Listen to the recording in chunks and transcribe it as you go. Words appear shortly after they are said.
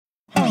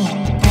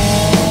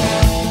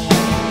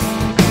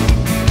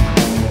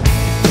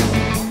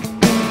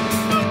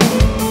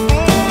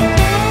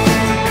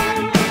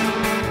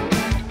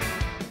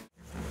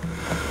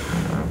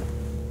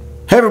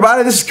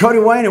everybody, this is Cody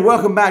Wayne and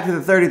welcome back to the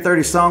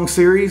 30-30 song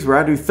series where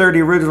I do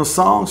 30 original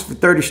songs for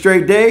 30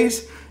 straight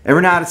days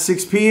every night at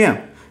 6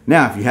 p.m.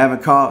 Now, if you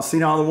haven't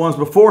seen all the ones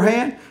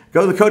beforehand,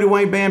 go to the Cody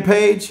Wayne Band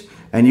page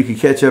and you can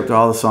catch up to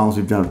all the songs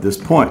we've done at this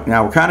point.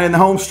 Now, we're kind of in the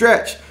home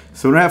stretch,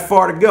 so we don't have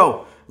far to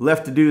go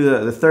left to do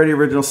the 30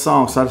 original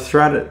songs. So I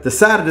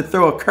decided to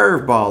throw a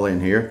curveball in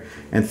here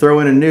and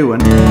throw in a new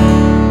one.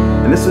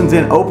 And this one's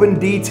in open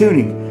D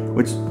tuning,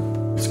 which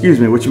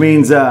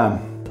means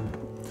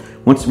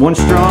one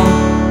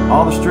strum,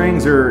 all the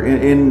strings are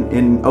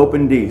in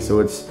open D. So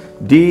it's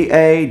D,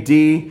 A,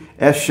 D,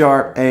 F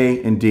sharp,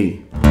 A, and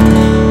D.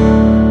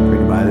 For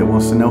anybody that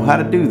wants to know how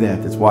to do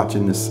that, that's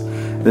watching this,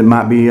 that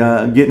might be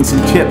getting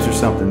some tips or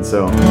something.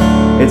 So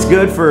it's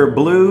good for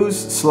blues,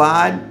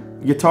 slide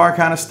guitar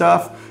kind of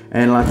stuff,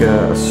 and like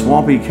a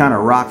swampy kind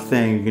of rock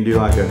thing. You can do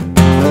like a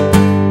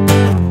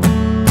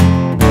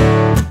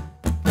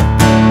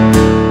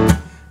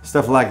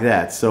stuff like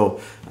that. So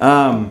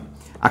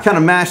I kind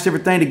of mashed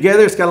everything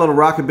together. It's got a little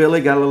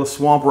rockabilly, got a little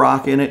swamp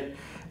rock in it,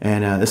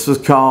 and this was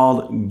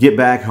called Get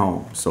Back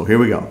Home. So here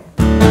we go.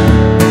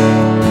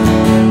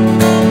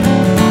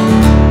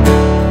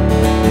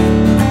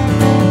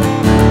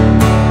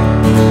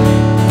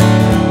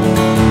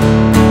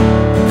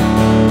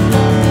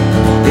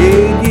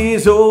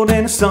 Old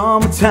in the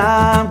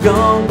summertime,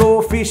 gonna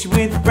go fishing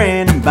with a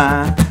friend of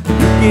mine. You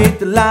get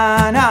the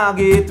line, I'll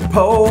get the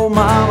pole.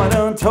 Mama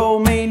done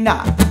told me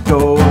not to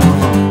go.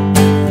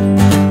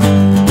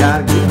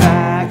 Gotta get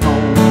back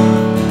home.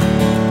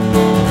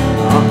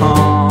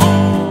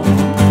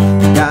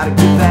 Gotta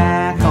get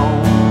back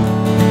home.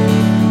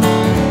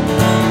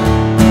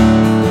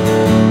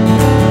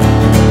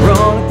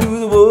 Running through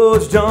the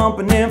woods,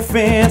 jumping them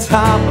fence,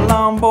 hop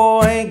along,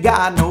 boy, ain't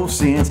got no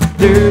sense.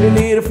 Dirty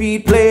little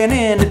feet playing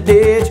in the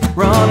ditch,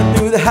 running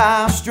through the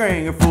house,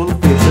 stringer full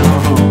of fish. I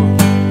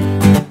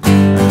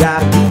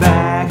gotta get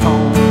back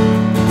home.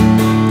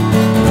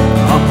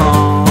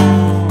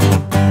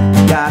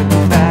 Gotta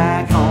get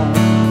back home.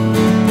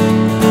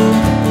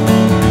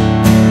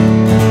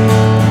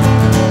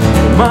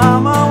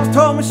 Mama always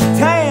told me she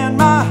tanned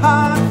my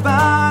heart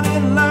fine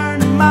and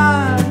learned to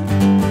mind.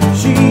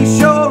 She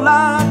sure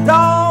liked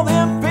all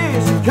them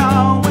fish she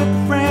caught with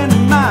a friend of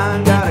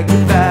mine. Gotta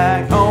get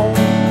back home.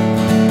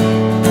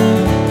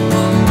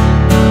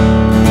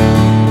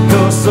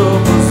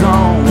 Supper's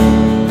on.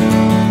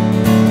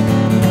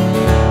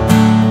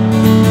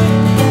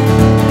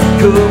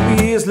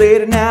 Couple years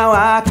later now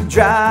I can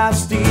drive,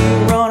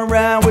 still run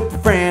around with a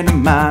friend of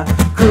mine.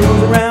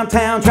 Cruise around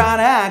town trying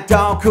to act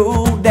all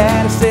cool.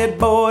 Daddy said,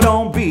 boy,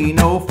 don't be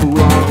no fool.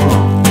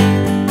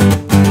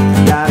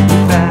 Gotta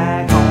get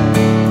back home.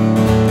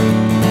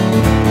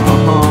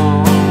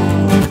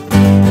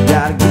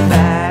 Gotta get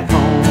back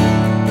home.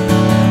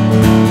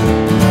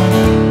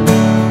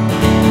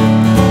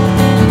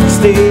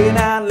 Staying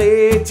out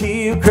late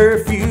till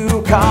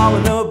curfew,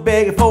 calling up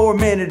begging for a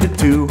minute or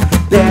two.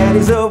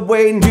 Daddy's up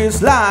waiting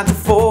just like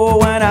before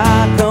when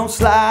I come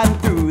sliding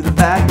through the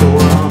back door.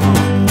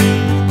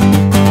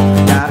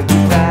 Gotta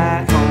get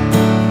back home.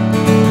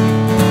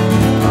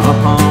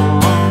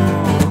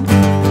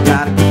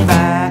 Gotta get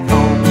back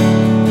home.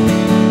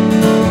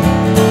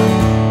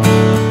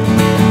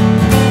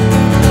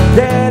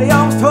 Daddy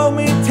always told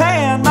me to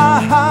tan my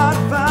heart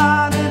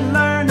fine and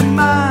learn to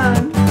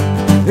mind.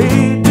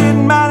 It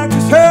didn't matter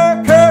 'cause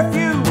her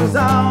curfew was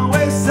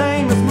always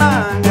same as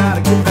mine.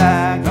 Gotta get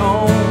back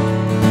home.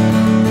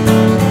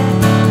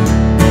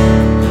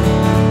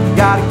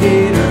 Gotta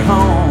get her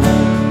home.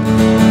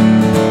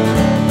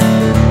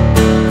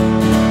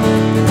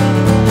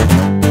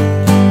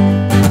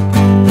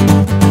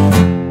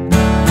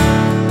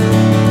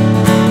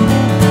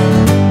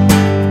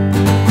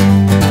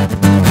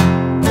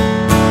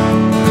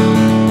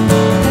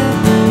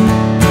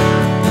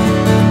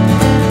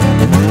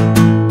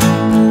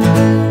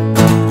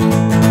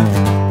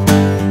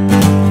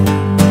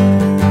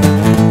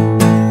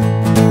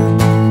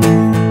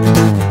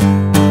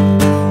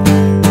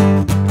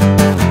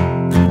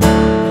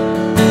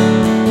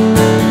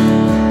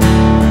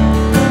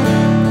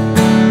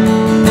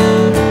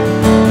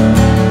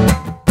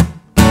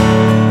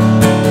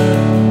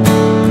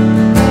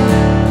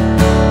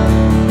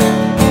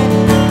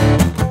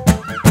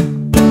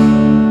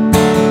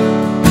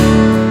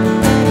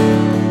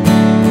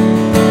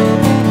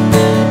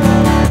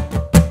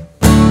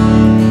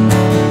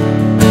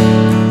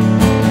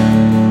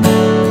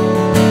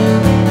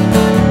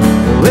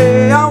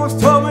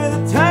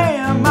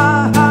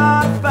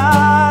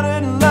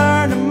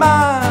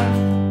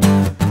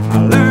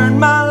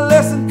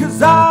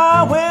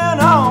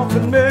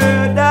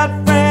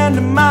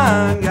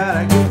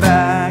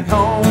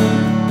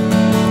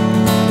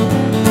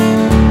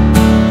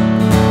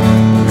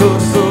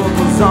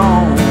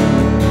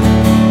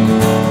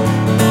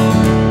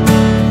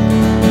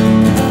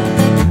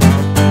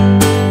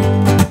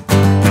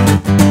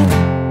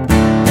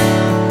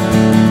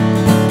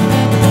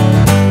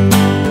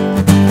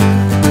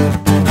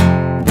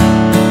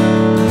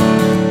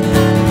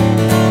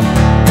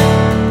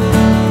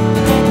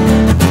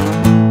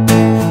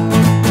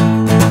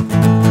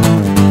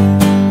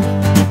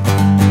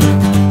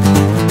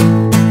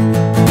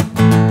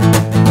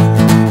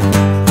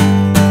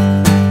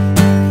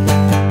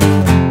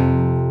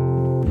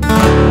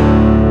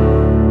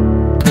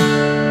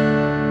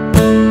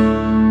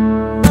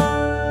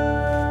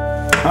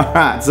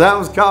 So that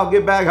was called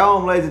Get Back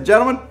Home, ladies and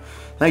gentlemen.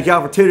 Thank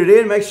y'all for tuning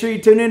in. Make sure you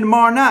tune in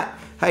tomorrow night.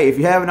 Hey, if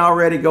you haven't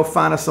already, go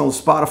find us on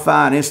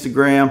Spotify and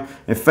Instagram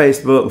and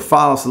Facebook. And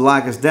follow us and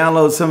like us.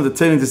 Download some of the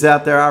tunes that's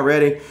out there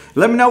already.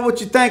 Let me know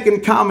what you think in the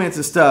comments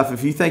and stuff.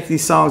 If you think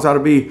these songs ought to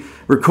be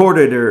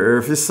recorded or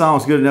if this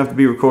song's good enough to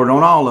be recorded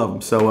on all of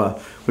them.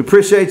 So we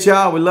appreciate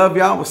y'all. We love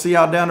y'all. We'll see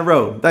y'all down the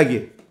road. Thank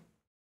you.